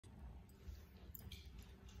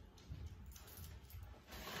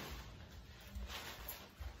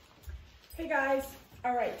Hey guys,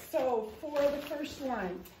 all right, so for the first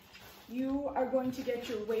one, you are going to get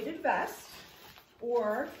your weighted vest,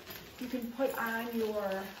 or you can put on your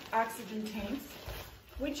oxygen tanks,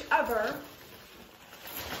 whichever.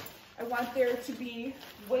 I want there to be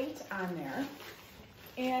weight on there.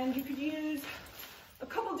 And you could use a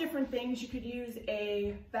couple different things. You could use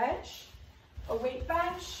a bench, a weight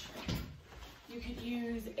bench. You could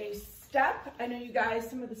use a step. I know you guys,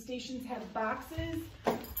 some of the stations have boxes,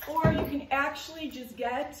 or you can actually just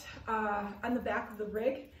get on the back of the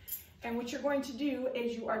rig. And what you're going to do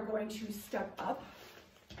is you are going to step up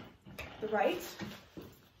the right,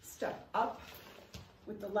 step up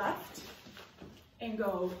with the left, and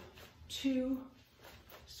go 2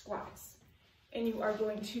 squats. And you are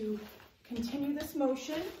going to continue this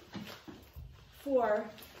motion for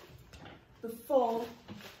the full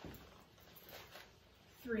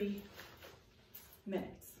 3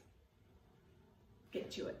 minutes. Get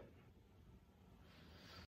to it.